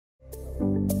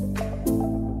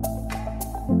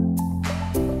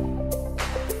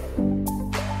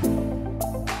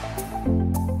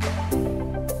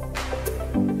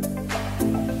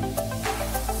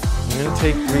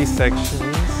take 3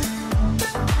 sections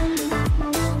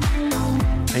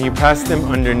and you pass them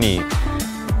underneath.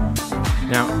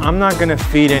 Now, I'm not gonna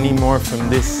feed any more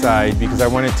from this side because I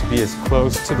want it to be as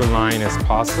close to the line as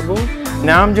possible.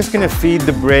 Now I'm just gonna feed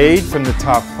the braid from the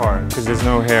top part because there's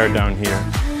no hair down here.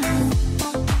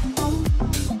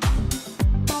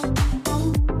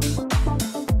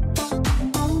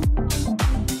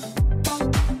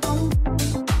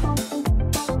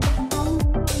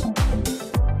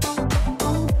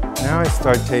 Now I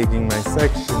start taking my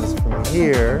sections from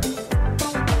here.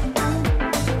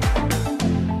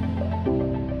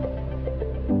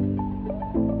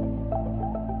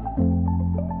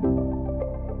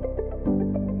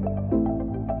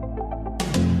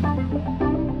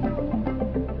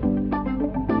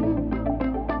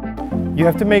 You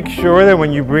have to make sure that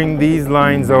when you bring these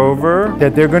lines over,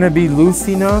 that they're gonna be loose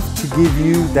enough to give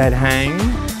you that hang.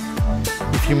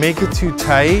 If you make it too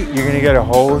tight, you're gonna get a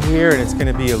hole here and it's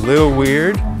gonna be a little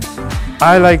weird.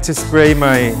 I like to spray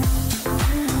my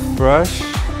brush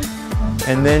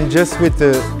and then just with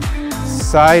the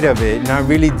side of it, not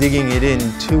really digging it in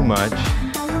too much,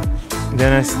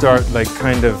 then I start like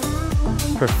kind of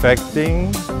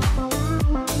perfecting.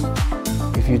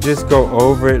 If you just go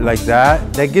over it like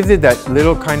that, that gives it that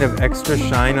little kind of extra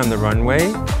shine on the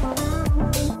runway.